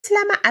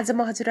सिलसिलामा आज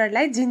म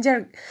हजुरहरुलाई जिन्जर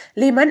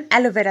लेमन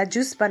एलोभेरा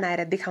जुस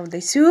बनाएर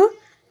देखाउँदैछु।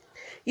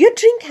 यो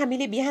ड्रिंक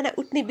हामीले बिहान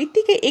उठ्ने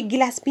बित्तिकै 1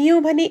 गिलास पियौं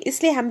भने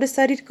यसले हाम्रो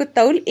शरीरको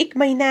तौल 1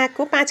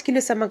 महिनाको 5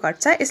 किलोसम्म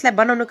घट्छ। यसलाई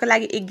बनाउनको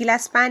लागि 1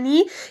 गिलास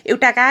पानी,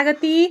 एउटा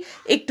कागती,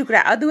 1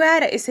 टुक्रा अदुवा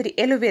र यसरी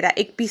एलोभेरा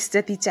 1 पिस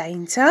जति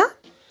चाहिन्छ।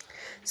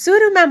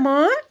 सुरुमा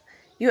म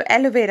यो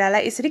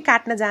एलोभेरालाई यसरी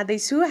काट्न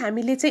जाँदैछु।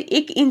 हामीले चाहिँ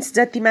 1 इन्च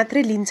जति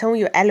मात्रै लिन्छौं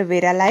यो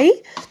एलोभेरालाई।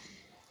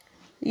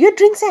 यो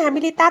ड्रिंक चाहिँ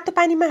हामीले तातो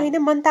पानीमा हैन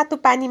मनतातो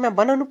पानीमा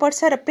बनाउनु पर्छ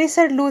र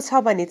प्रेसर लो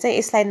छ भने चाहिँ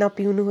यसलाई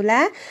नपिउनु होला।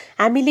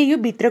 हामीले यो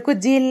भित्रको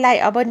जेललाई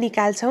अब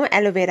निकाल्छौं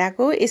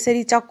एलोभेराको।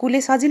 यसरी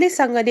चक्कुले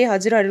सजिलैसँगले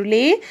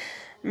हजुरहरुले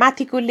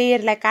माथिको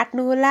लेयरलाई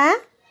काट्नु होला।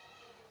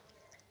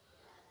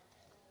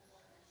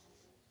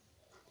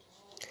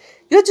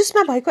 यो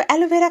जुसमा भएको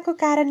एलोभेराको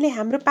कारणले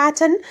हाम्रो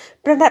पाचन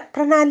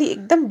प्रणाली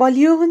एकदम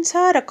बलियो हुन्छ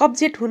र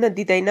कब्जियत हुन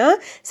दिदैन।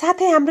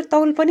 साथै हाम्रो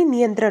तौल पनि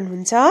नियन्त्रण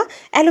हुन्छ।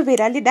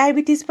 एलोभेराले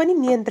डायबिटिज पनि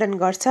नियन्त्रण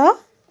गर्छ।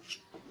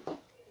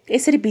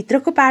 यसरी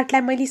भित्रको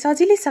पार्टलाई मैले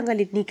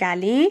सजिलैसँगले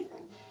निकाले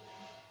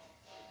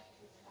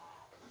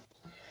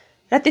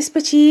र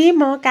त्यसपछि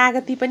म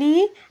कागती पनि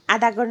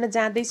आधा गर्न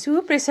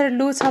जाँदैछु। प्रेसर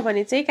लो छ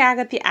भने चाहिँ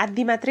कागती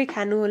आधी मात्रै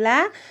खानु होला।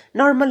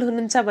 नर्मल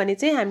हुनुहुन्छ भने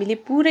चाहिँ हामीले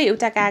पुरै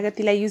एउटा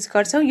कागतीलाई युज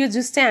गर्छौं। यो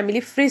जुस चाहिँ हामीले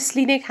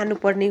फ्रेशली नै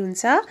खानुपर्ने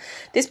हुन्छ।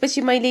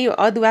 त्यसपछि मैले यो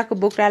अदुवाको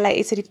बोक्रालाई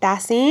यसरी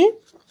टासे।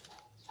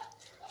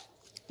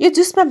 यो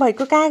जुसमा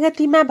भएको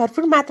कागतीमा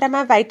भरपुर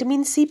मात्रामा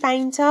भिटामिन सी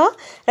पाइन्छ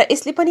र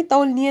यसले पनि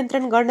तौल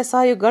नियन्त्रण गर्न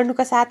सहयोग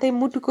गर्नुका साथै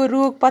मुटुको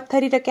रोग,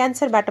 पत्थरी र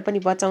क्यान्सरबाट पनि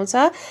बचाउँछ।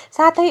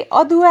 साथै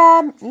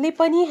अदुवाले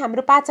पनि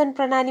हाम्रो पाचन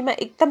प्रणालीमा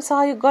एकदम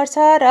सहयोग गर्छ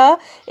र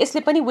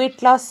यसले पनि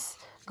वेट लस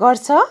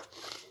गर्छ।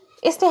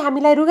 यसले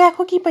हामीलाई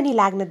रुगाखोकी पनि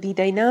लाग्न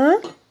दिदैन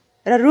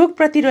र रोग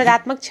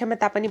प्रतिरोधात्मक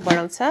क्षमता पनि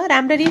बढाउँछ।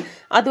 राम्ररी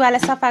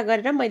अदुवालाई सफा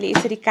गरेर मैले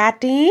यसरी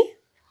काटे।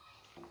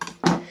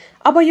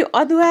 अब यो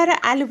अदुवा र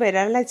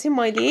एलोभेरालाई चाहिँ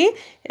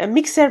मैले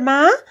मिक्सरमा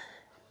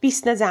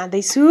पिस्न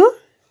जाँदैछु।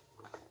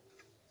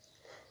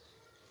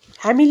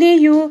 हामीले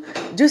यो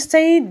जुस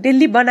चाहिँ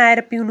डेली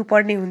बनाएर पिउनु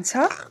पर्ने हुन्छ।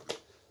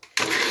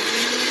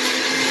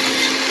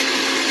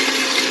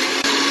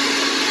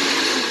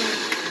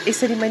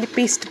 यसरी मैले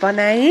पेस्ट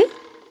बनाए।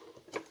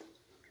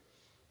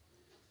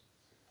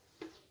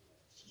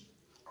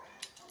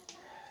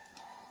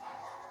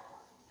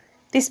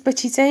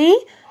 त्यसपछि चाहिँ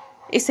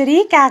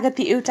यसरी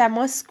कागती एउटा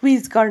म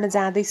स्क्विज गर्न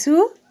जाँदैछु।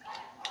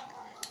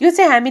 यो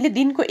चाहिँ हामीले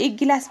दिनको 1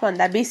 गिलास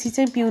भन्दा बेसी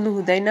चाहिँ पिउनु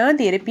हुँदैन।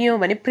 धेरै पियौं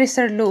भने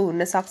प्रेसर लो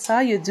हुन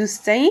सक्छ यो जुस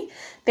चाहिँ।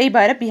 त्यही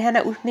भएर बिहान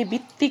उठ्ने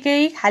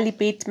बित्तिकै खाली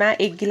पेटमा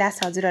 1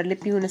 गिलास हजुरहरुले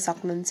पिउन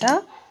सक्नुहुन्छ।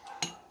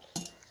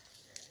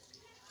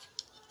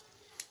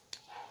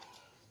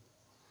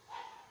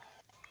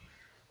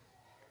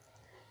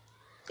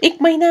 एक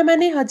महिनामा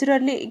नै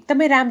हजुरहरुले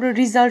एकदमै राम्रो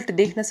रिजल्ट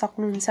देख्न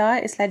सक्नुहुन्छ।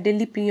 यसलाई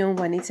डेली पियौं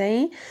भने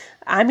चाहिँ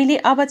हामीले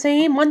अब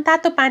चाहिँ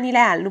मनतातो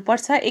पानीलाई हाल्नु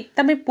पर्छ।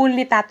 एकदमै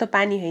पोल्ने तातो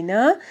पानी हैन।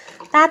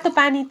 तातो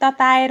पानी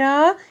तताएर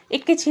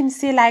एकैछिन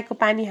सेलाएको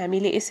पानी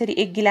हामीले यसरी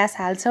 1 गिलास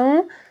हाल्छौं।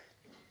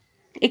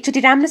 एकचोटी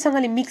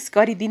राम्रोसँगले मिक्स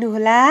गरिदिनु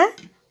होला।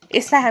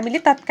 यसलाई हामीले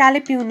तत्कालै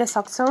पिउन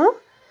सक्छौं।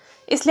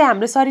 यसले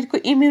हाम्रो शरीरको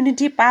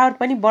इम्युनिटी पावर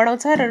पनि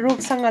बढाउँछ र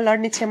रोगसँग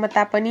लड्ने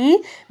क्षमता पनि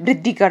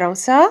वृद्धि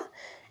गराउँछ।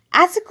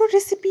 आजको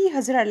रेसिपी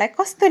हजुरहरुलाई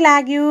कस्तो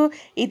लाग्यो?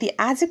 यदि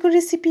आजको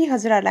रेसिपी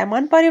हजुरहरुलाई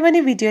मन पर्यो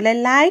भने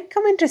भिडियोलाई लाइक,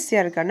 कमेन्ट र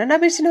शेयर गर्न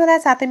नबिर्सनु होला।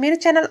 साथै मेरो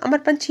च्यानल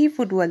अमर पञ्ची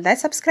फूड वर्ल्डलाई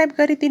सब्स्क्राइब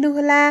गरिदिनु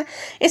होला।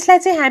 यसलाई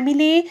चाहिँ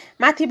हामीले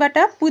माथिबाट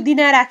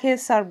पुदिना राखेर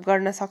सर्भ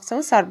गर्न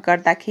सक्छौं। सर्भ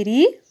गर्दाखेरि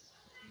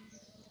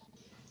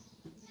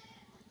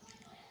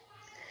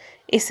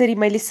यसरी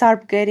मैले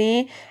सर्भ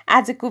गरे।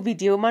 आजको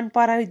भिडियो मन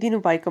पराइदिनु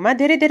भएकोमा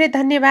धेरै धेरै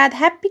धन्यवाद।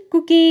 Happy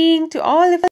cooking to all.